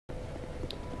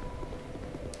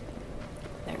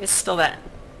There is still that...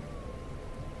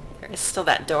 There is still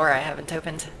that door I haven't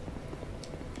opened.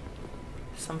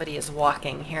 Somebody is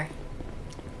walking here.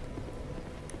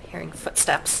 Hearing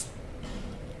footsteps.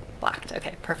 Locked.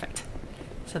 Okay, perfect.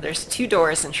 So there's 2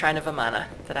 doors in Shrine of Amana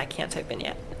that I can't open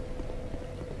yet.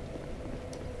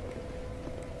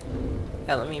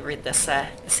 Oh, let me read this,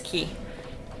 this key.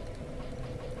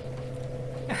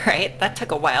 Alright, that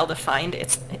took a while to find.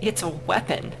 It's a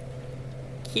weapon.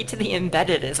 Key to the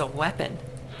embedded is a weapon.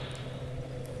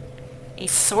 A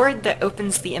sword that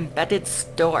opens the embedded's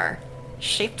door.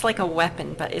 Shaped like a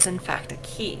weapon, but is in fact a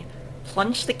key.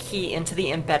 Plunge the key into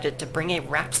the embedded to bring a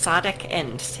rhapsodic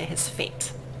end to his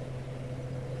fate.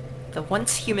 The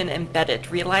once human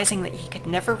embedded, realizing that he could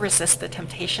never resist the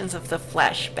temptations of the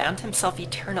flesh, bound himself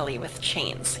eternally with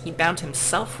chains. He bound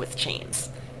himself with chains.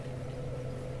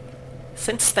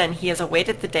 Since then, he has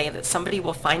awaited the day that somebody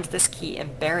will find this key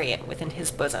and bury it within his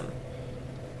bosom.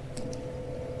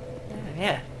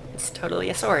 Yeah, it's totally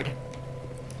a sword.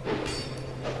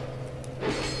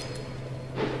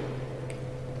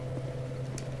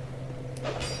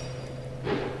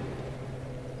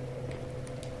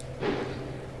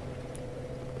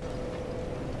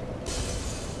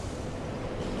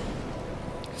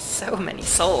 So many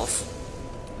souls.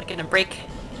 Am I gonna break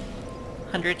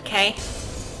 100k?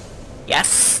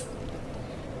 Yes!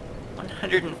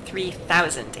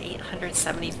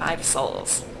 103,875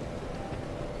 souls.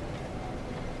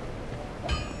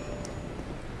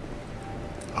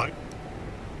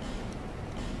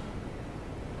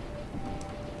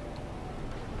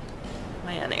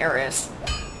 Man, arrows.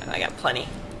 Oh, I got plenty.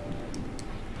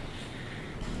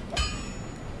 I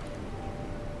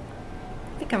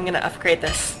think I'm gonna upgrade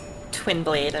this twin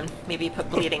blade and maybe put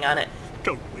bleeding on it.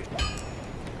 Don't we?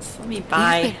 So let me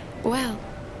buy... Well...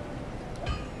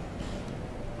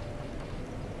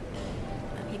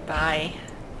 Let me buy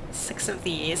 6 of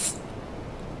these.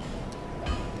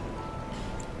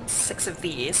 6 of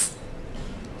these.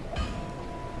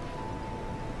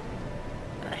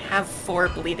 I have 4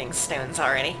 bleeding stones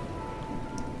already.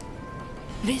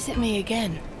 Visit me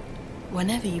again,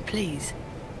 whenever you please.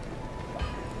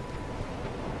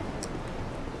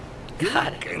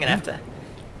 God, I'm gonna have to...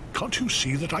 Can't you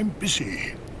see that I'm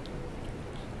busy?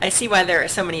 I see why there are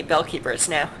so many bellkeepers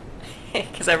now.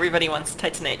 Because everybody wants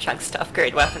Titanite chunks to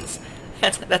upgrade weapons.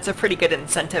 That's a pretty good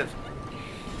incentive.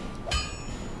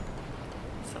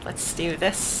 So let's do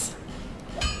this.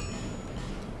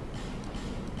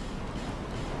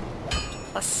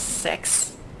 Plus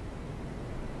 6.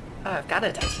 Oh, I've got a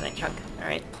Titanite chunk.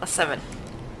 Alright, plus 7.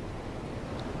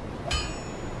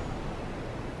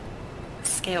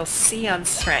 Scale C on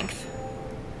strength.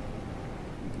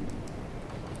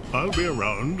 I'll be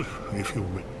around if you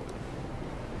will.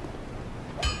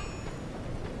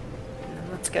 And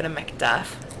then let's go to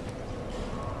Macduff.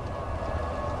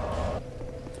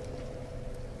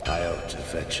 I ought to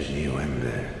fetch a new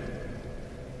ember.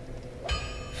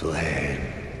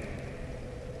 Flame.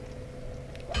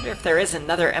 I wonder if there is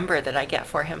another ember that I get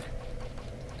for him.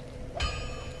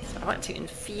 So I want to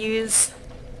infuse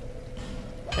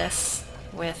this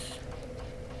with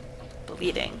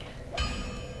bleeding. There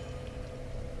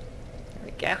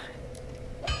we go.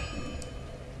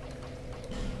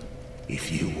 If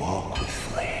you walk with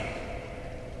flame,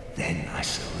 then I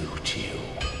salute you.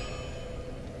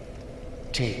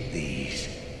 Take these.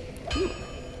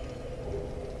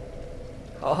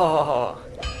 Oh,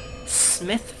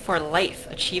 Smith for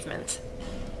Life achievement.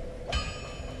 Well,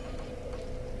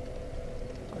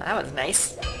 that was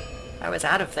nice. I was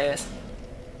out of those.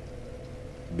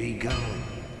 Be gone.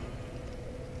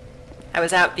 I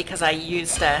was out because I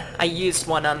used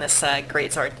one on this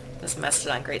greatsword, this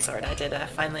Mastodon greatsword. I did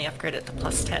finally upgrade it to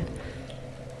plus 10.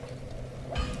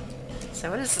 So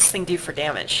what does this thing do for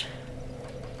damage?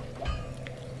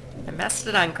 The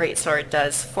Mastodon greatsword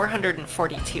does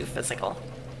 442 physical.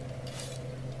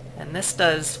 And this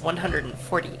does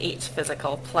 148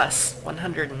 physical plus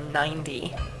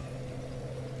 190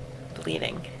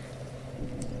 bleeding.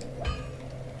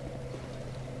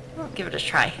 I'll give it a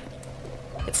try.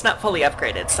 It's not fully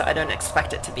upgraded, so I don't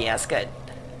expect it to be as good.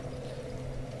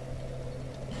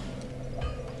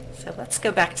 So let's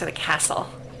go back to the castle.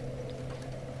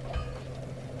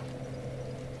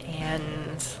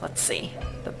 And let's see.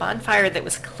 The bonfire that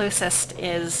was closest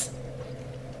is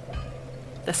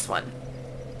this one.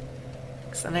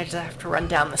 So then I just have to run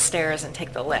down the stairs and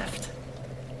take the lift.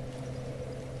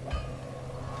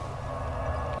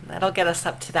 And that'll get us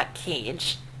up to that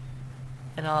cage.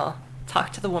 And I'll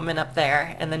talk to the woman up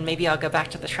there, and then maybe I'll go back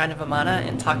to the Shrine of Amana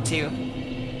and talk to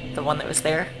the one that was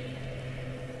there.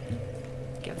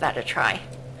 Give that a try.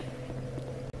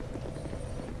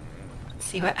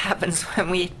 See what happens when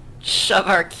we shove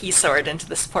our key sword into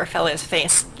this poor fellow's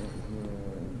face.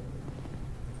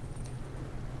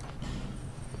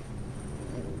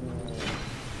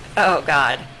 Oh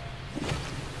god.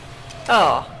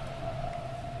 Oh.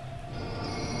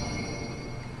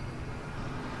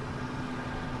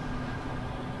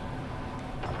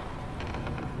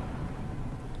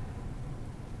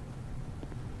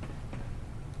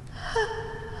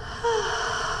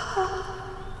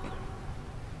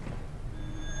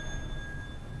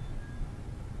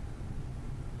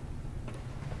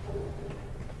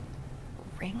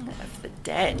 Ring of the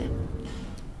Dead.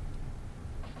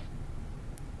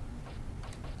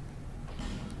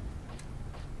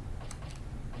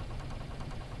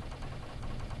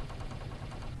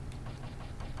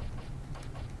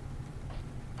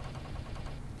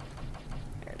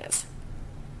 There it is.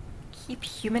 Keep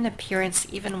human appearance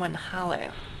even when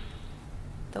hollow.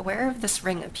 The wearer of this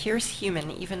ring appears human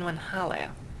even when hollow.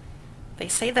 They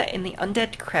say that in the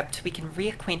Undead Crypt we can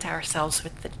reacquaint ourselves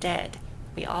with the dead.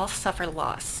 We all suffer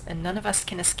loss, and none of us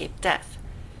can escape death.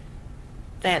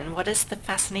 Then, what is the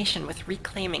fascination with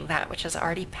reclaiming that which has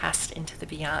already passed into the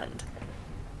beyond?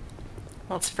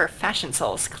 Well, it's for fashion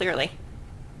souls, clearly.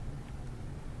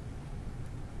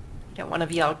 You don't want to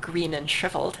be all green and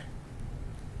shriveled.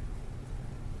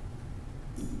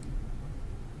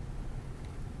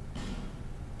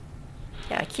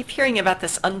 Yeah, I keep hearing about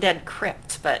this Undead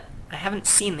Crypt, but I haven't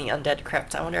seen the Undead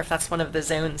Crypt. I wonder if that's one of the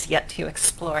zones yet to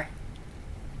explore.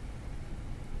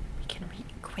 We can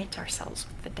reacquaint ourselves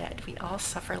with the dead. We all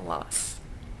suffer loss.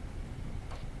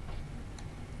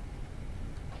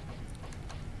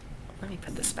 Let me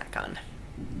put this back on.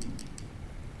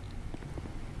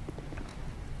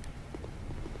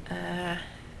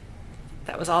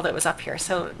 That was all that was up here.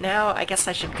 So now I guess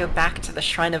I should go back to the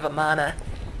Shrine of Amana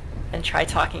and try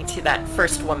talking to that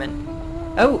first woman.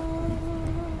 Oh!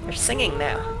 They're singing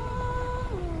now.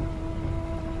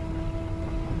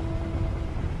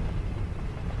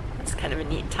 That's kind of a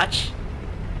neat touch.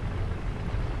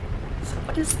 So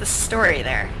what is the story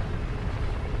there?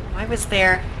 Why was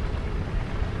there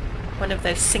one of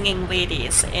those singing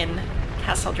ladies in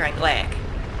Castle Drangleic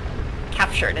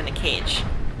captured in a cage?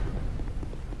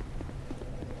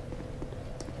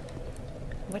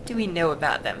 What do we know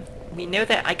about them? We know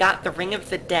that I got the Ring of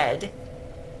the Dead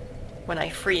when I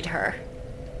freed her.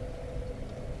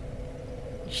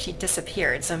 She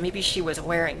disappeared, so maybe she was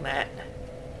wearing that.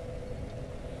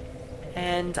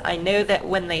 And I know that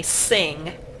when they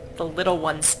sing, the little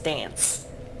ones dance.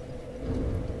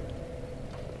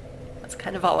 That's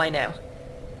kind of all I know.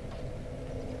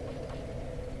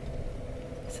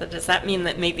 So does that mean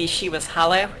that maybe she was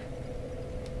hollow?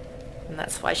 And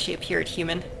that's why she appeared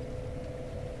human?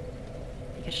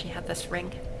 Because she had this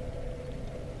ring?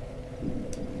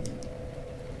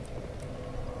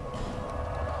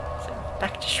 So,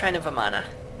 back to Shrine of Amana.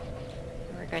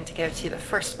 We're going to go to the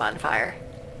first bonfire.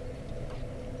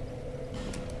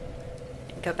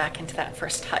 And go back into that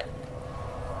first hut.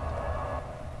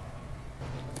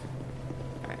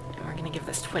 Alright, and we're going to give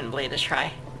this twin blade a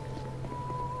try.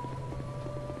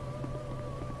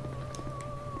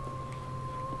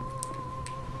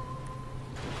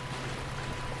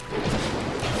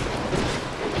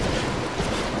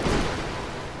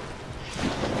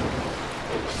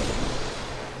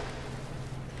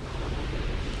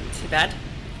 Bad.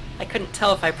 I couldn't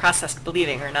tell if I processed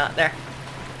bleeding or not there.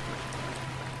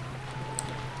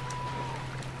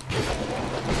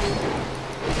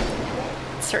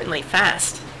 It's certainly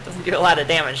fast. Doesn't do a lot of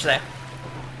damage though.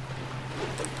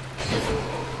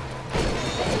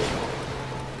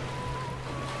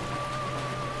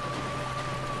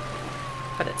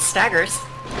 But it staggers.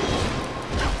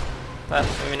 Well,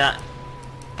 maybe not.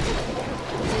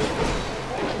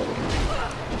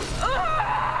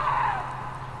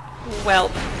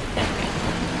 Well.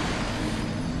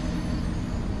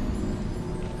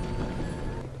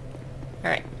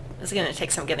 Alright, this is gonna take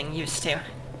some getting used to.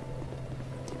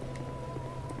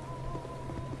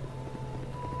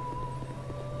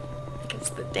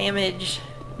 Because the damage,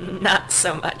 not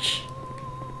so much.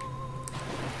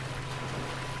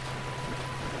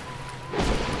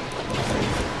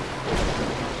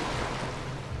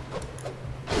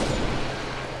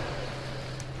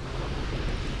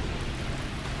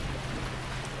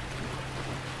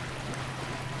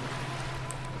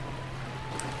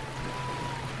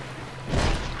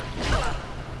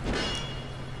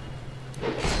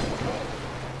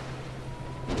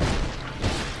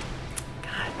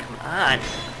 On.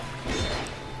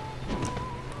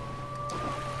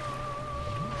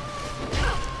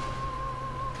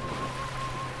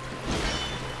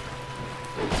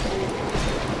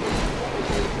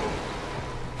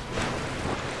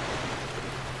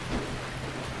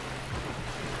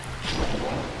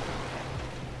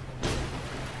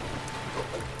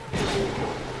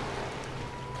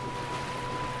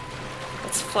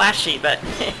 flashy, but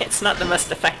it's not the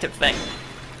most effective thing.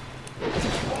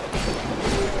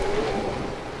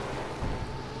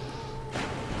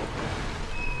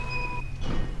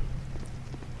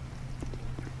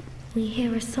 We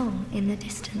hear a song in the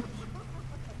distance.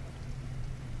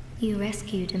 You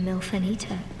rescued a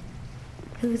Milfanito,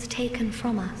 who was taken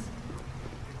from us.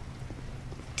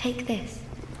 Take this.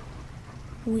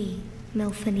 We,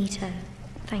 Milfanito,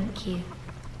 thank you.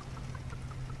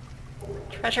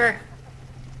 Treasure.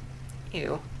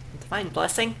 Ew. Divine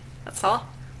blessing? That's all?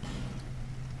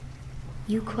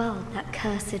 You quelled that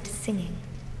cursed singing.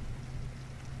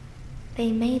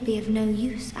 They may be of no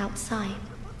use outside,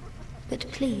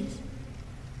 but please,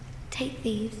 take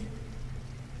these.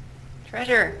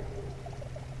 Treasure.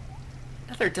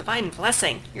 Another divine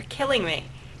blessing. You're killing me.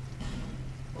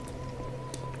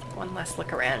 One last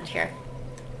look around here.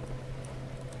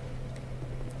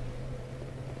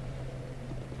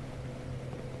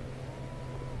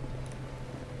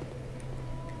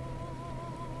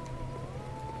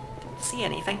 Don't see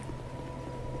anything.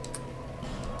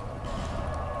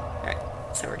 Alright,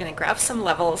 so we're gonna grab some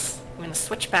levels. I'm gonna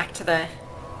switch back to the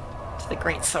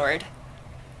greatsword.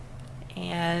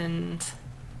 And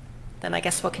then I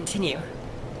guess we'll continue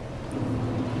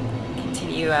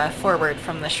forward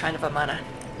from the Shrine of Amana.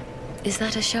 Is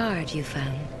that a shard you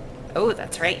found? Oh,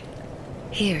 that's right.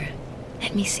 Here,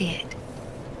 let me see it.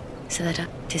 So that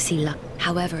to see luck.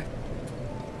 However,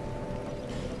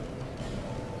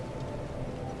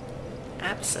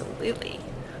 absolutely.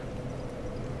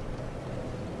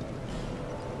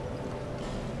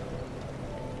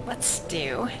 Let's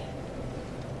do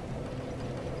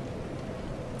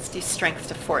strength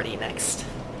to 40 next.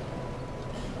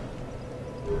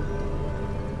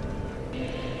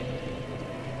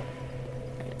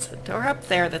 Alright, so a door up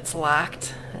there that's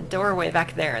locked, a doorway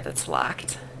back there that's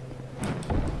locked.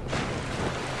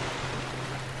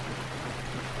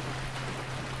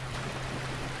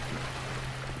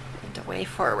 And a way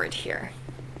forward here.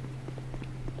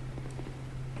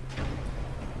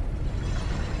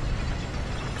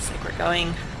 Looks like we're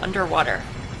going underwater.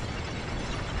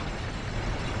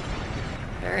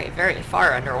 Very, very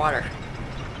far underwater.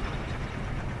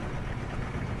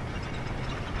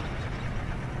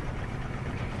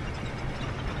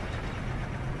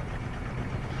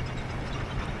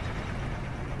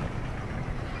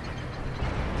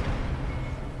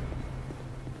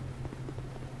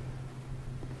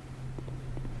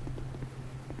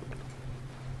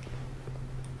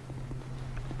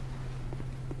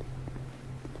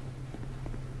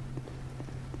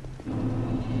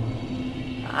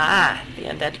 Ah, the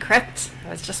Undead Crypt. I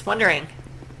was just wondering.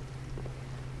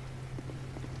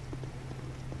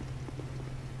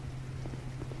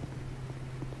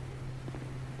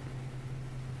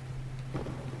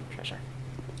 Treasure.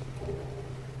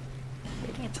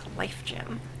 Radiant Life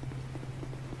Gem.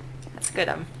 That's good.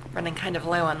 I'm running kind of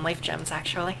low on life gems,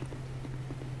 actually.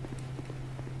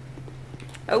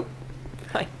 Oh!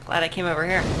 I'm glad I came over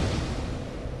here.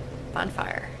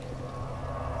 Bonfire.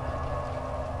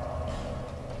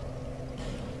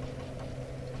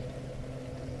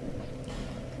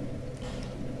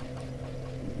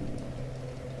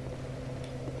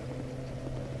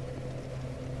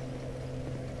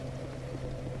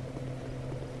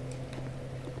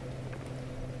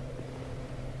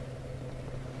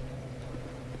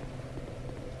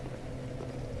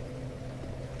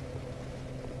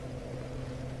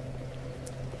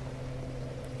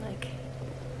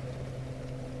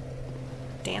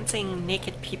 Dancing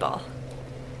naked people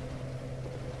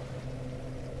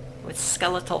with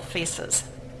skeletal faces.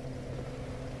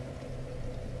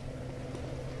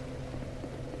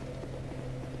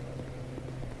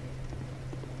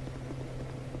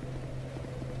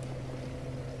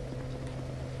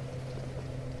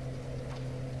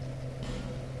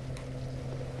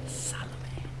 Salome.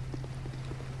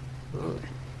 Ooh.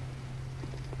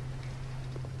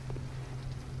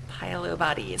 Pile of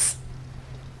bodies.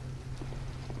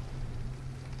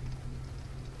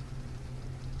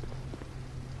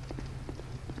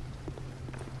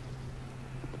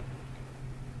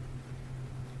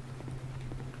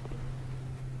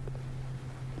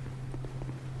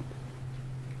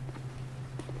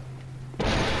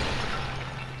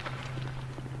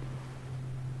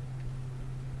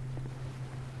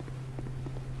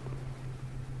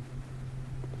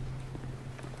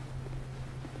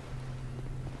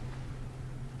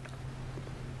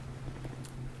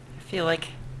 I feel like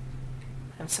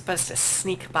I'm supposed to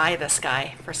sneak by this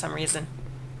guy for some reason.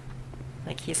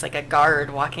 Like he's like a guard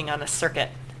walking on a circuit.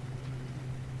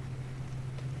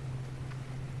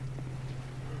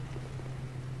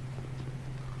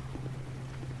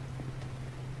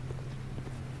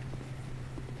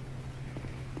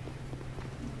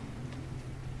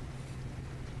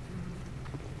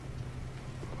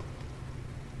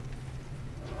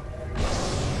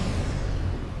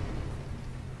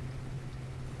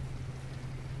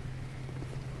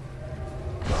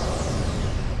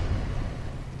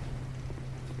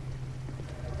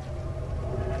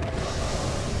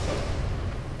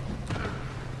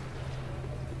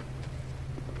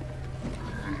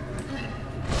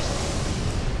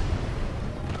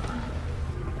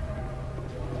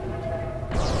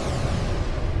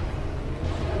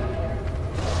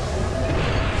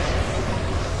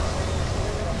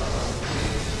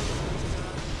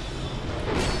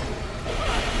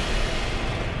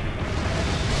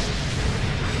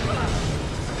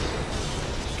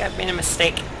 think I've made a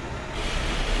mistake.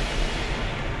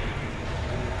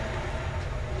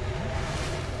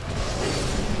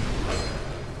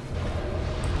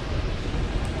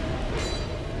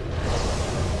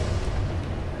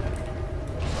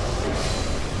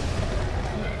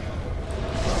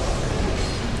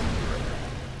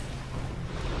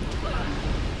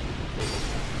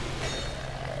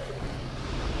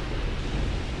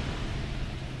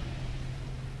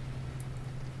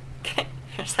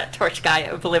 There's that torch guy,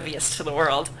 oblivious to the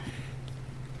world.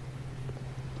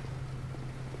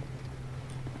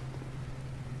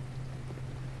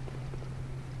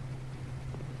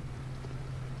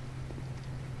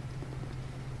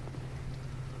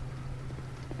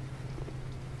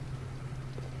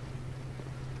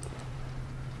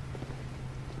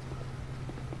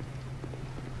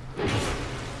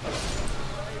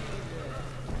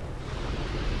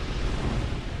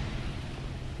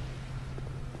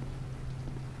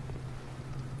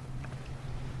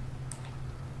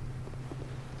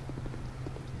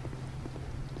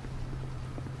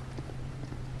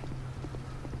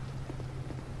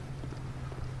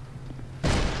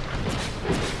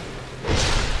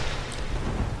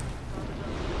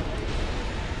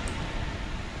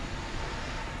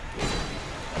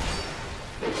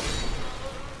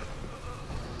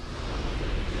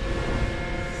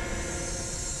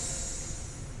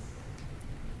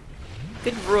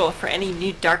 Good rule for any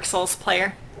new Dark Souls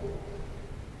player.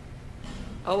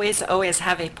 Always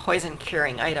have a poison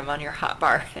curing item on your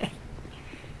hotbar.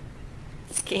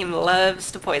 This game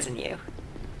loves to poison you.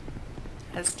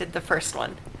 As did the first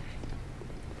one.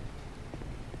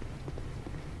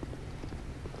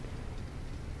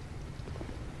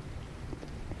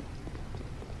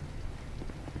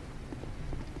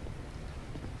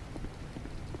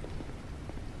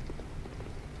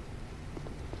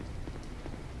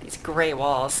 Gray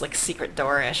walls, like secret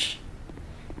door-ish.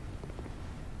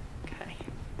 Okay.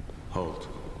 Halt.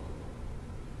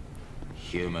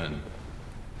 Human,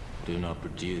 do not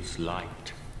produce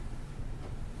light.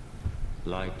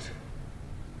 Light,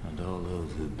 and all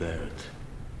those who bear it,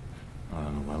 are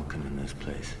unwelcome in this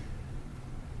place.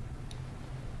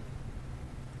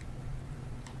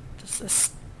 Does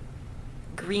this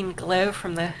green glow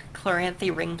from the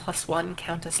Chloranthy ring +1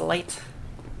 count as light?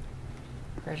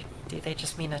 Or do they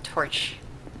just mean a torch?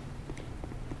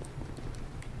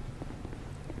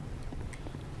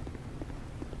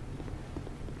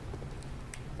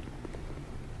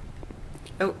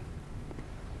 Oh.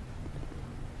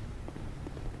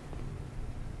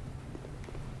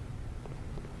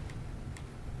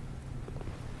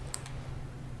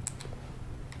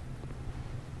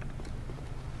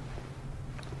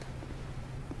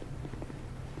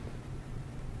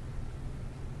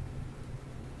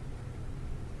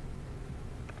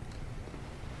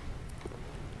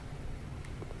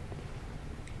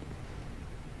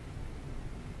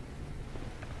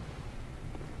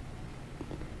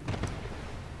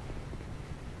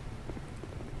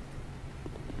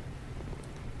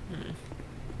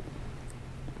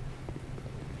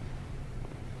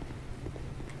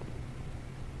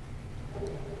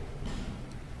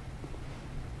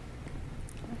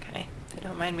 Okay, they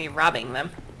don't mind me robbing them.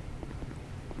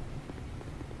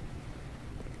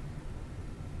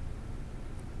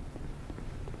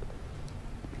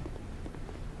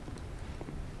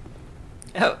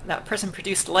 Oh, that person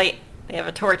produced light. They have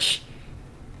a torch.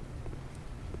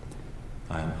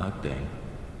 I am Undead,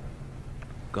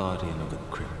 guardian of the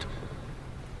crypt.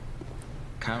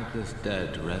 Countless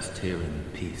dead rest here in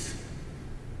peace,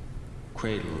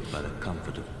 cradled by the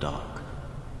comfort of dark.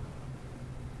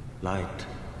 Light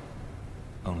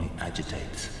only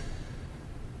agitates.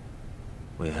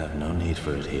 We have no need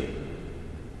for it here.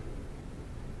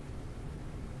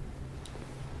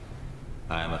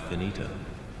 I am a finito.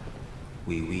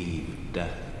 We weave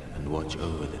death and watch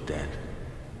over the dead.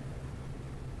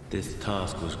 This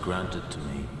task was granted to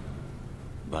me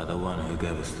by the one who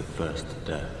gave us the first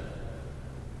death.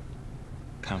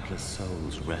 Countless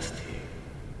souls rest here.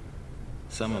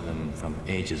 Some of them from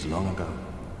ages long ago.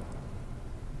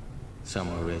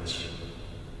 Some were rich,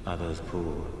 others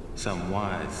poor. Some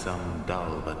wise, some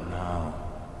dull, but now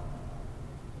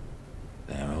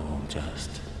they're all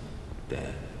just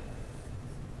dead.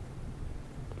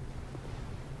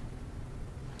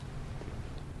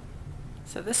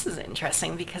 So this is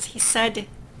interesting because he said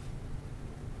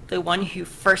the one who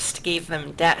first gave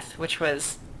them death, which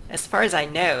was, as far as I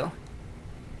know,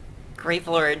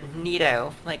 Gravelord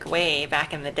Nito, like way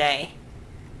back in the day.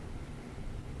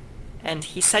 And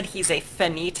he said he's a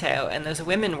finito, and those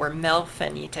women were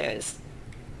Melfinitos.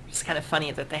 It's kind of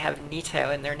funny that they have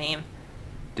Nito in their name.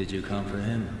 Did you come for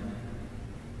him?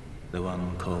 The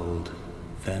one called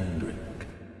Vendrick.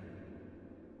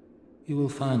 You will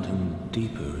find him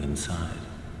deeper inside.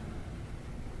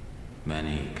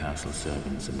 Many castle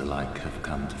servants and the like have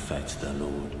come to fetch their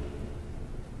lord.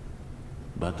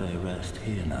 But they rest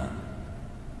here now,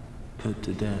 put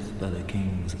to death by the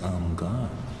king's own guard.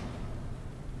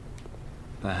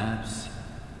 Perhaps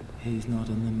he's not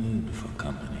in the mood for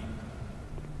company.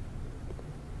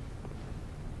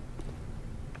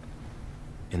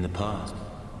 In the past,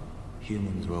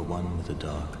 humans were one with the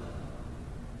dark.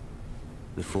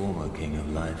 The former king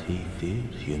of light, he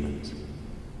feared humans.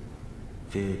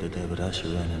 Feared that they would usher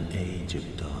in an age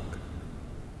of dark.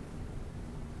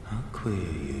 How queer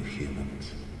you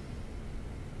humans.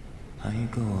 How you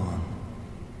go on,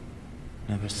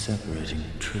 never separating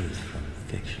truth from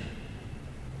fiction.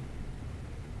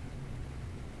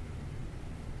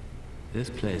 This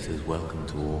place is welcome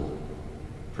to all,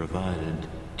 provided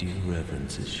due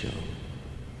reverence is shown.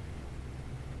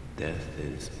 Death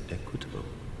is equitable,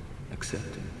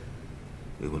 accepting.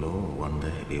 We will all one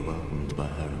day be welcomed by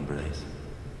her embrace.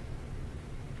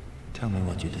 Tell me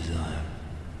what you desire.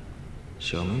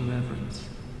 Show me reverence,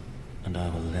 and I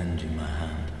will lend you my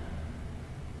hand.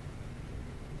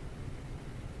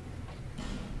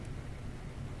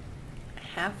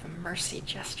 Have a mercy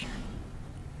gesture.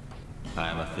 I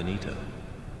am a finito.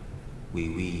 We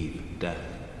weave death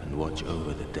and watch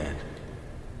over the dead.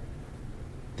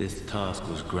 This task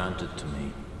was granted to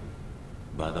me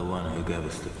by the one who gave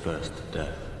us the first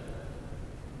death.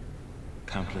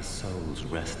 Countless souls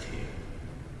rest here.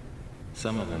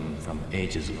 Some of them from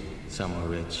ages long, some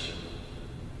were rich.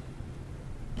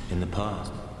 In the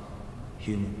past,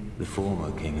 the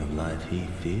former king of light, he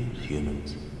feared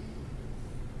humans.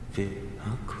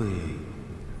 How queer.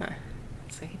 Huh.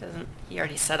 So he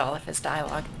already said all of his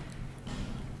dialogue.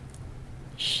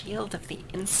 Shield of the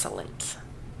Insolent.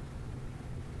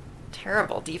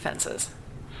 Terrible defenses.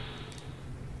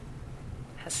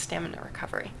 Has stamina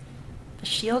recovery. The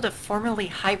shield of formerly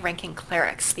high-ranking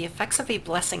clerics. The effects of a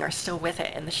blessing are still with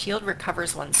it, and the shield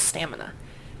recovers one's stamina.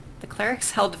 The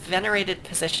clerics held venerated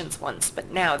positions once,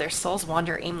 but now their souls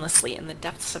wander aimlessly in the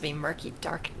depths of a murky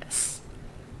darkness.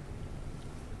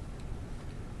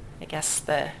 I guess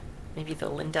maybe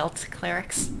the Lindelt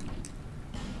clerics?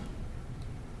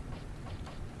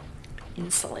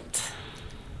 Insolent.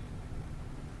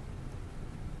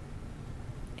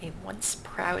 A once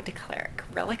proud cleric,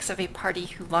 relics of a party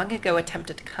who long ago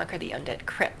attempted to conquer the Undead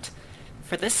Crypt.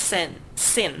 For this sin,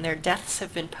 their deaths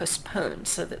have been postponed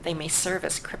so that they may serve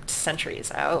as crypt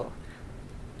sentries. Oh,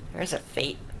 there's a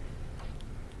fate.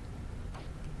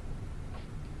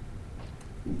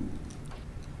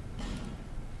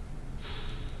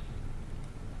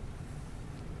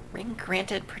 Ring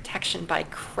granted protection by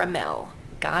Kremel,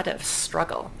 god of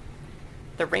struggle.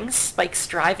 The ring's spikes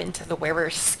drive into the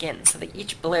wearer's skin so that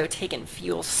each blow taken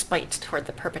fuels spite toward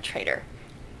the perpetrator.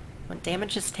 When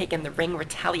damage is taken, the ring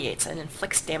retaliates and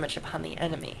inflicts damage upon the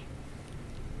enemy.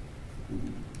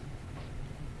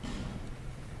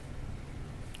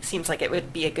 Seems like it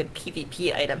would be a good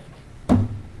PvP item.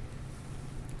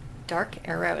 Dark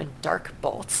Arrow and Dark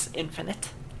Bolts, infinite.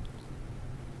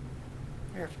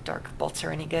 I wonder if Dark Bolts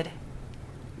are any good.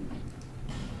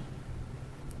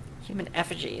 Human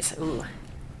Effigies, ooh.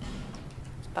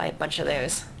 Buy a bunch of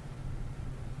those.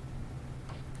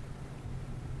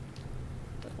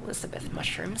 Elizabeth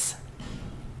mushrooms.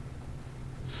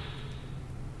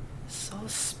 Soul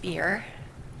Spear.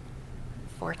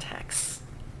 Vortex.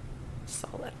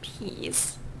 Soul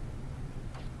Appease.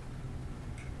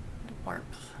 Warmth.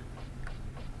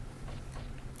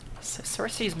 So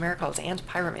sorceries, miracles, and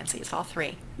pyromancies, all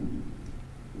three.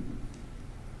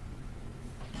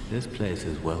 This place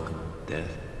is welcome,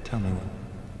 Death. Tell me what.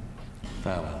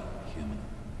 Farewell, human.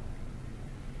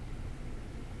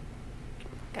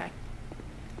 Okay.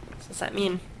 So does that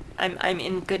mean I'm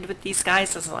in good with these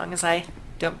guys as long as I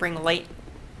don't bring light?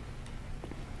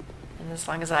 And as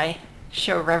long as I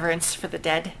show reverence for the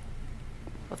dead?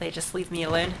 Will they just leave me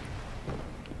alone?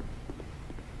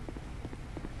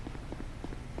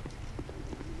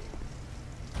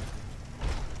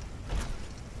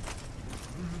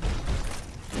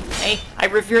 Hey, I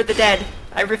revere the dead.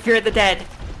 I revere the dead.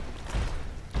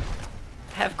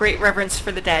 Have great reverence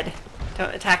for the dead.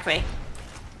 Don't attack me.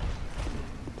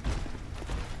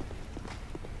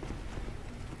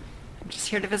 I'm just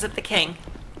here to visit the king.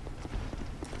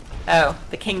 Oh,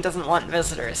 the king doesn't want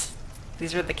visitors.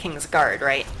 These are the king's guard,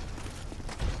 right?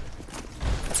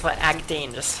 That's what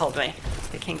Agdane just told me.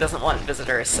 The king doesn't want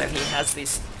visitors, so he has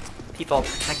these people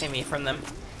protecting me from them.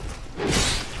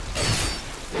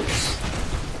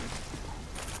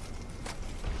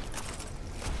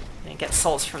 get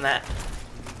souls from that.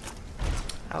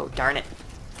 Oh, darn it.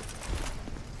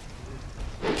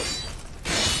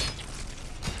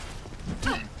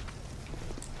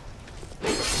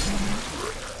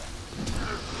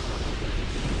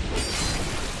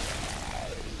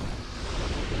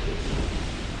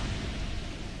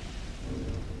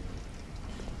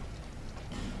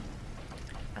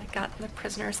 I got the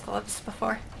prisoner's gloves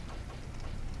before.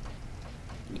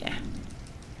 Yeah.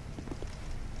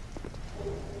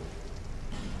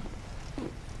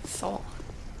 Soul.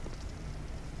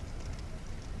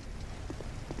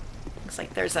 Looks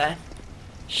like there's a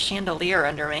chandelier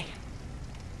under me.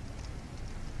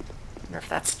 Wonder if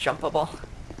that's jumpable.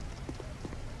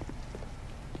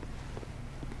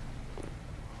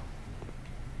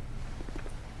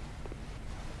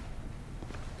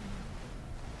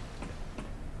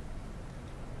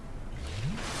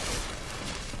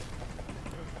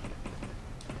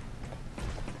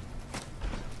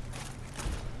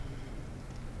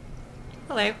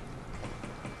 Hello.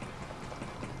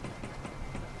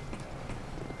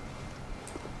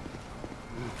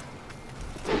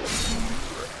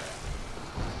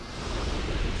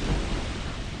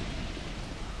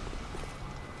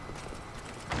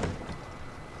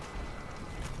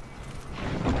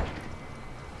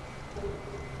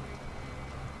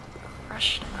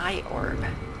 Crushed eye orb.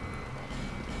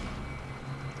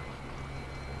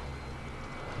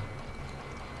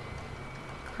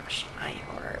 Crushed eye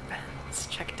orb. Let's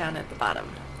check down at the bottom.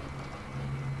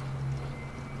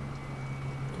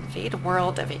 Invade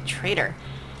world of a traitor.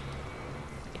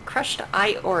 A crushed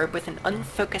eye orb with an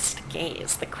unfocused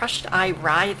gaze. The crushed eye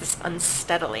writhes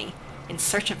unsteadily in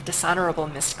search of dishonorable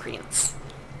miscreants.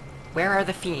 Where are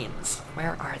the fiends?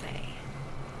 Where are they?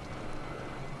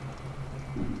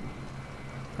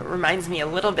 It reminds me a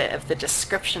little bit of the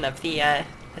description of the, I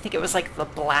think it was like the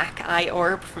black eye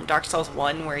orb from Dark Souls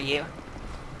 1 where you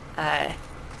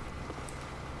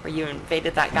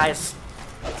invaded that guy's...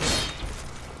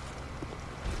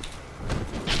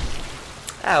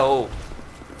 Oh.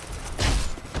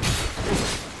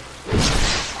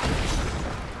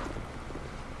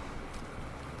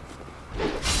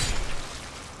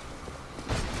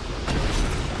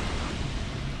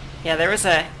 Yeah, there was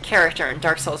a character in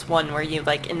Dark Souls 1 where you,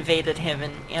 like, invaded him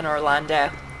in Orlando.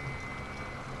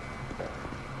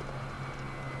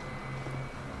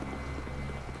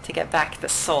 To get back the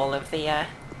soul of the,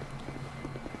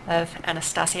 of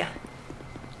Anastasia,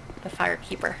 the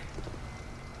Firekeeper.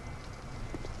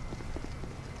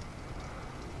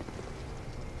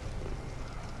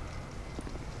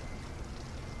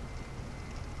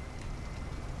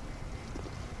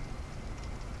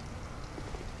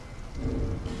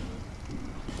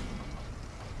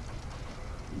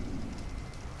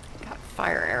 Got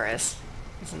fire arrows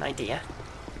is an idea.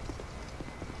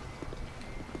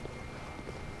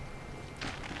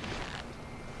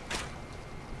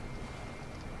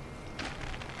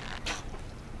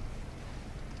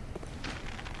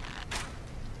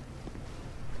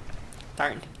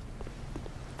 Darn.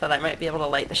 Thought I might be able to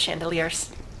light the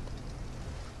chandeliers.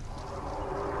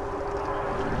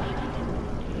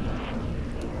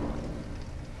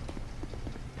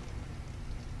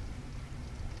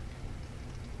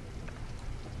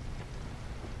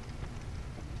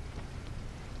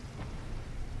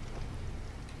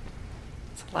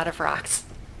 It's a lot of rocks.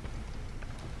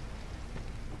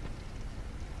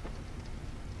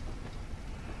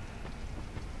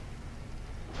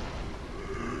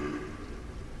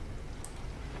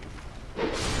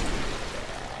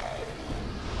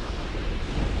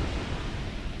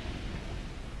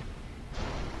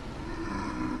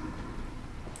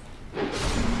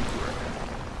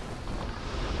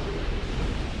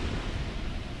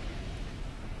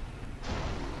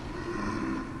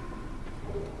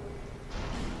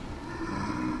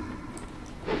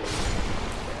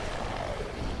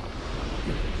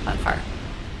 On fire.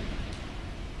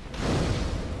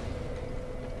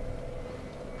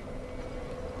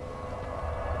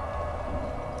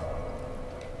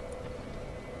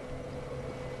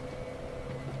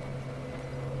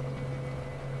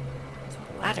 There's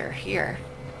a ladder here.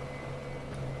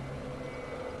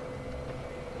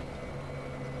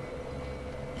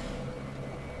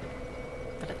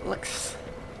 But it looks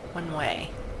one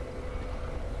way.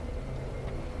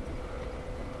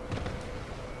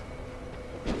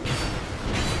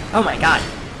 Oh my god.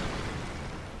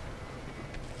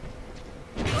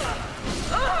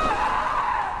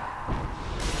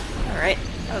 Alright,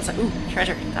 that was ooh,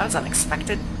 treasure. That was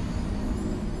unexpected.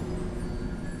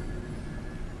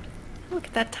 Look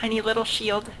at that tiny little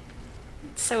shield.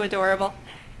 It's so adorable.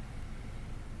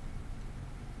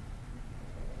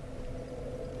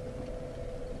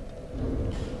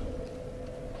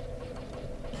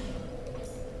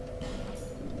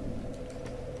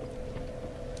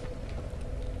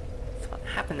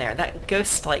 there. That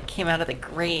ghost, like, came out of the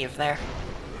grave there.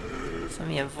 So let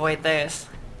me avoid those.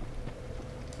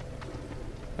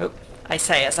 Oop, I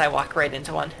say as I walk right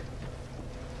into one.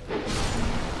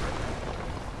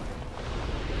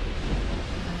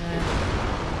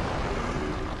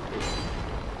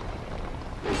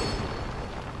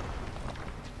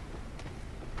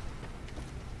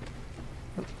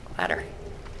 Ladder.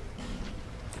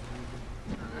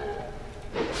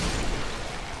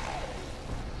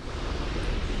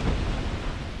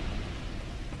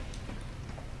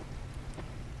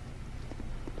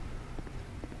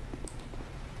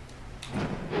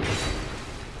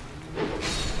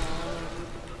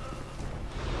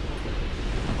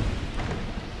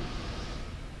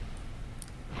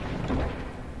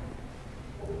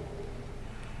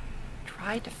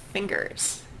 Dried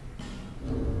fingers.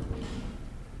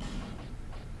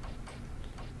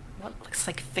 What looks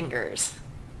like fingers?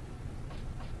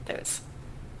 Those.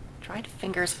 Dried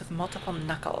fingers with multiple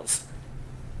knuckles.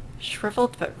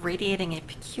 Shriveled but radiating a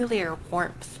peculiar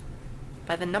warmth.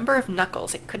 By the number of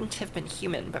knuckles, it couldn't have been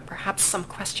human, but perhaps some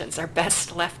questions are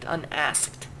best left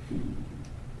unasked.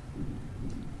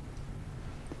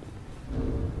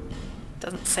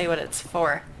 Doesn't say what it's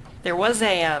for. There was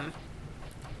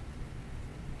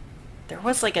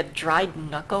like a dried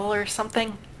knuckle or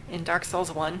something in Dark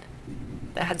Souls 1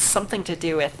 that had something to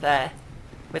do with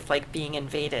like being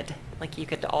invaded. Like you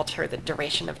could alter the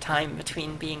duration of time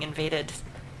between being invaded.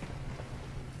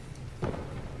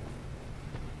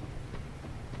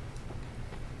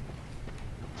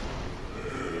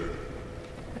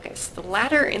 Okay, so the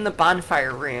ladder in the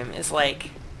bonfire room is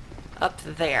like up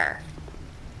there.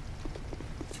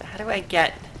 So how do I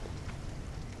get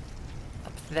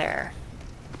up there?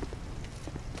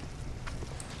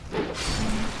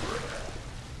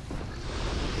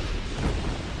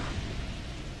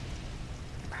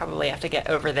 Probably have to get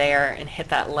over there and hit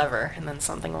that lever, and then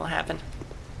something will happen.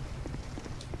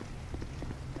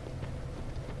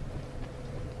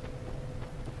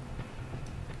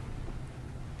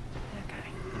 Okay.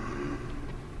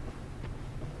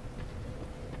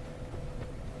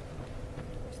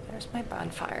 So there's my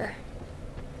bonfire.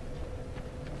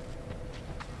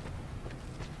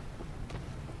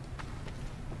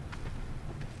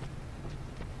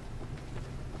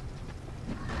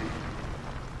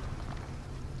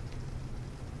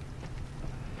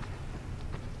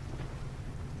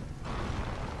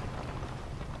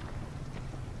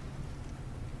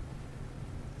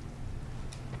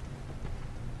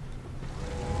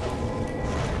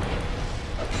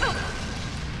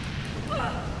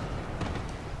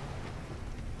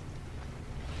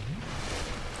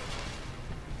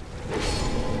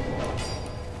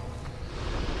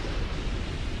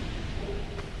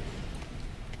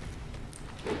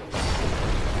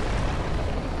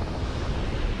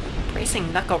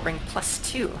 Bracing Knuckle Ring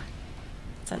 +2.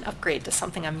 It's an upgrade to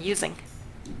something I'm using.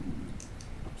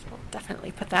 So we'll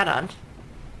definitely put that on.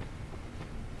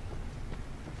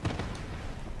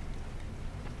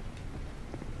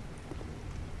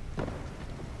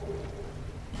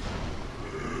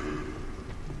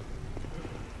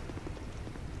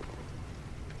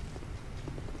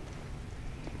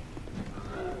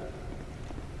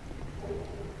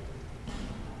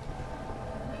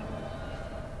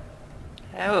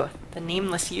 Oh, the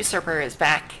Nameless Usurper is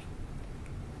back.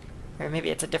 Or maybe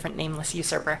it's a different Nameless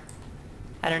Usurper.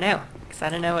 I don't know, because I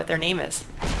don't know what their name is.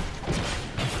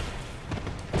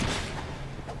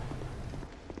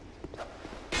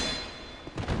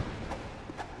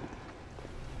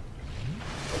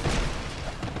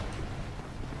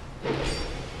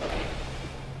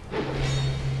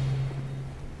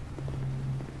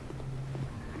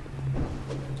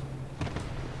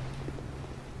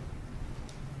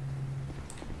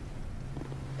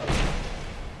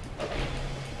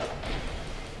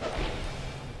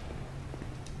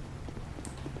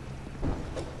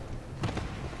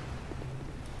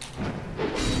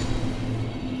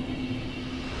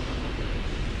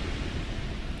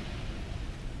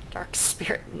 Dark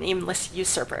Spirit Nameless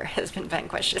Usurper has been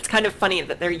vanquished. It's kind of funny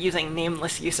that they're using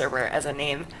Nameless Usurper as a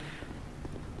name.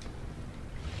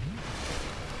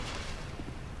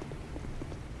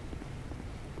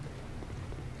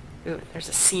 Ooh, there's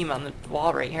a seam on the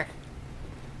wall right here.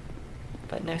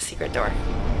 But no secret door.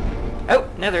 Oh,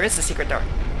 no, there is a secret door.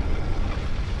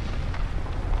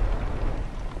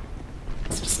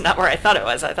 It's just not where I thought it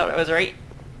was. I thought it was right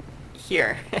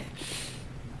here.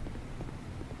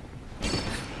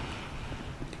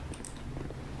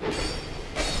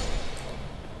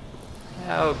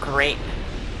 Oh, great.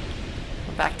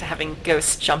 We're back to having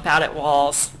ghosts jump out at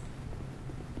walls.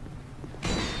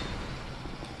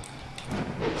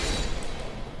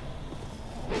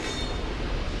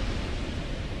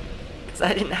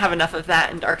 because I didn't have enough of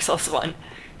that in Dark Souls 1.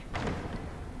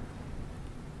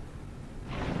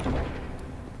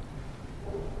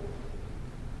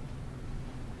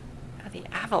 Oh, the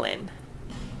Avalyn.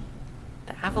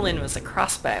 The Avalyn was a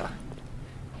crossbow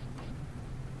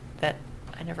that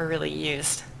I never really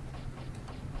used.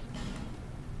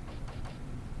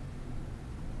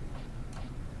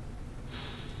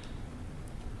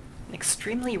 An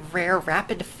extremely rare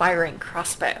rapid-firing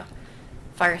crossbow.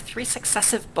 Fire 3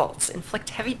 successive bolts,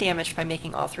 inflict heavy damage by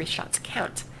making all 3 shots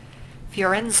count.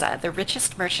 Fiorenza, the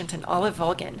richest merchant in all of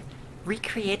Volgan,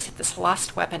 recreated this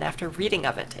lost weapon after reading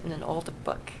of it in an old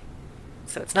book.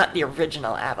 So it's not the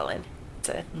original Avalyn. It's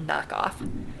a knockoff.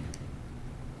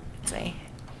 It's a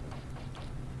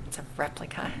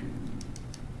replica.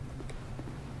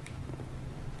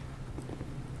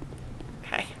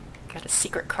 Okay, got a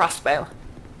secret crossbow.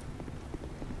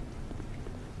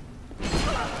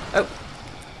 Oh!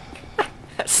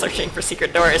 I was searching for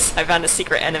secret doors. I found a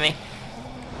secret enemy.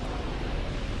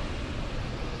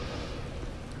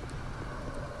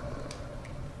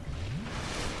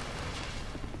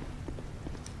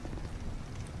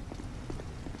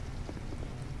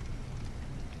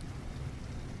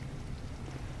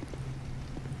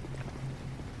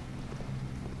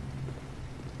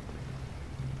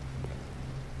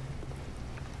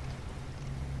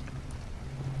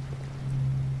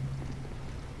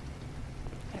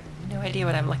 No idea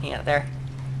what I'm looking at there.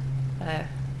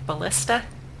 Ballista?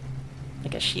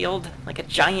 Like a shield? Like a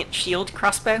giant shield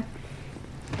crossbow?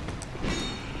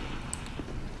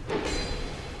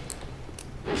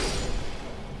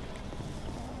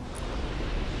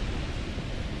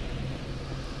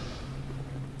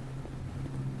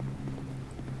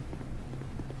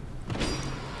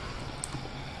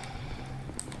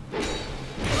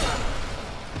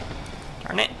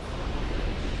 Darn it.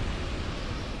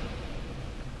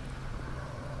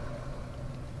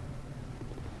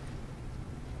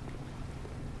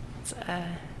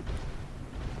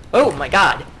 Oh my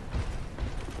god!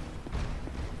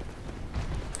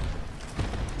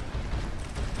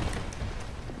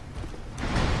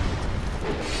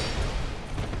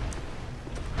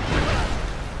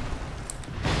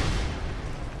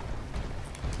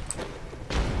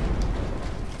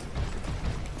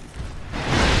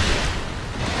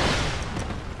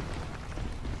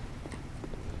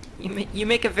 You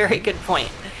make a very good point.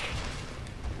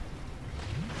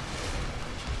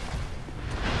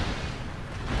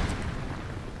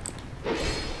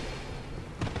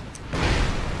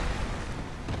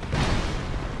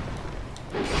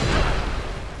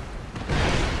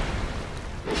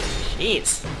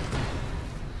 Jeez.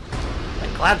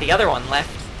 I'm glad the other one left.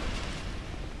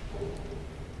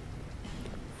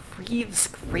 Reeves'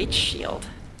 Great Shield.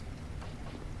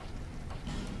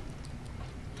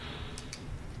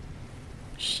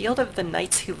 Shield of the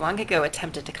knights who long ago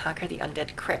attempted to conquer the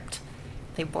Undead Crypt.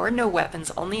 They bore no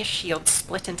weapons, only a shield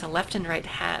split into left and right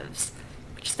halves,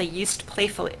 which they used to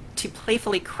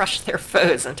playfully crush their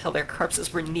foes until their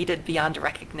corpses were kneaded beyond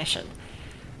recognition.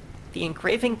 The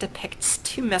engraving depicts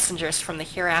 2 messengers from the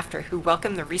hereafter who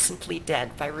welcome the recently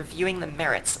dead by reviewing the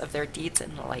merits of their deeds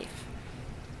in life.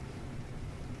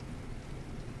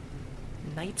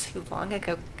 Knights who long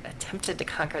ago attempted to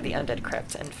conquer the Undead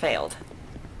Crypt and failed.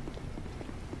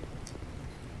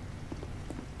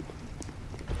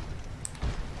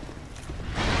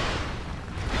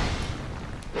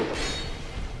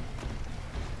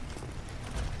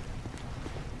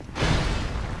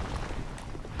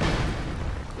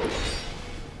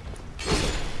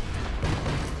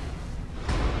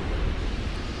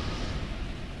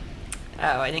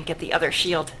 Oh, I didn't get the other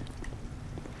shield.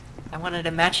 I wanted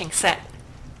a matching set.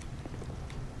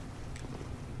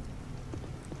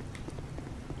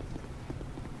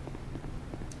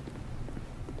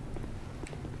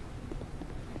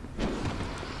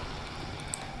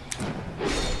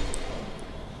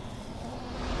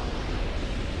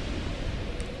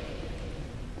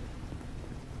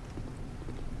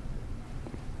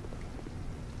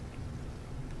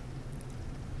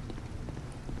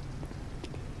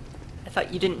 I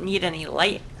thought you didn't need any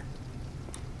light.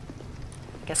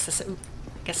 I guess this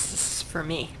is for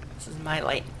me. This is my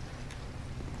light.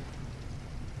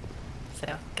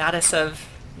 So, goddess of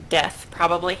death,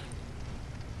 probably.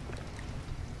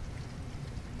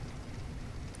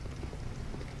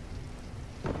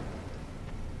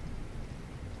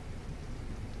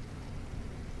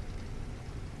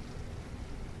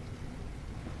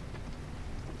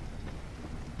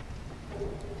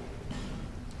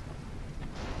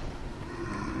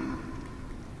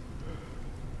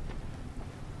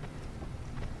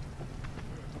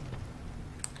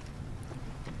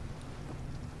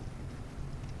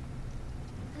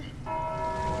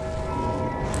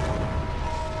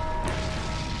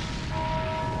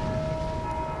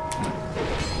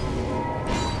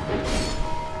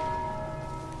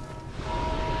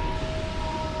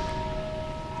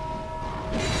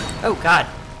 Oh god.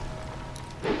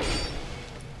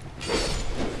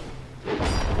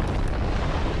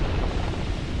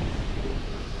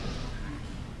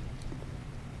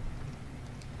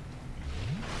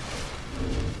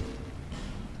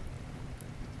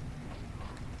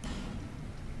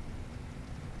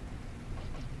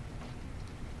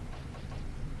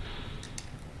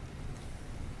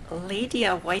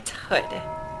 Ladia White Hood.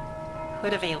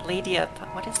 Hood of a Ladia...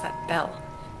 What is that bell?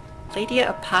 Ladia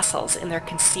apostles, in their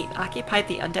conceit, occupied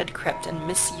the Undead Crypt and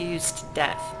misused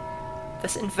death.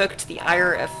 This invoked the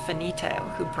ire of Finito,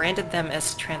 who branded them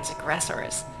as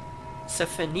transgressors. So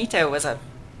Finito was a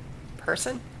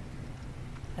person?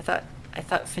 I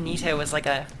thought Finito was like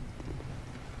a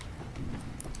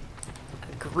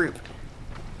group.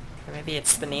 Or maybe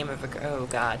it's the name of a... Oh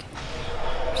god.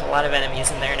 There's a lot of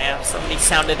enemies in there now. Somebody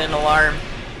sounded an alarm.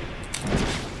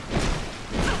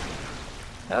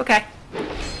 Okay.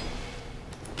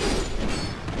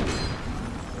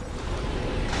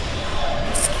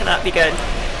 This cannot be good.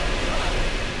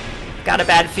 Got a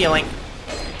bad feeling.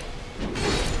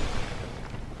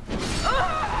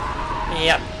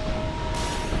 Yep.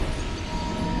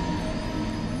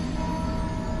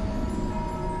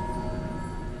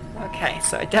 Okay,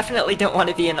 so I definitely don't want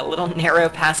to be in a little narrow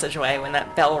passageway when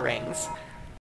that bell rings.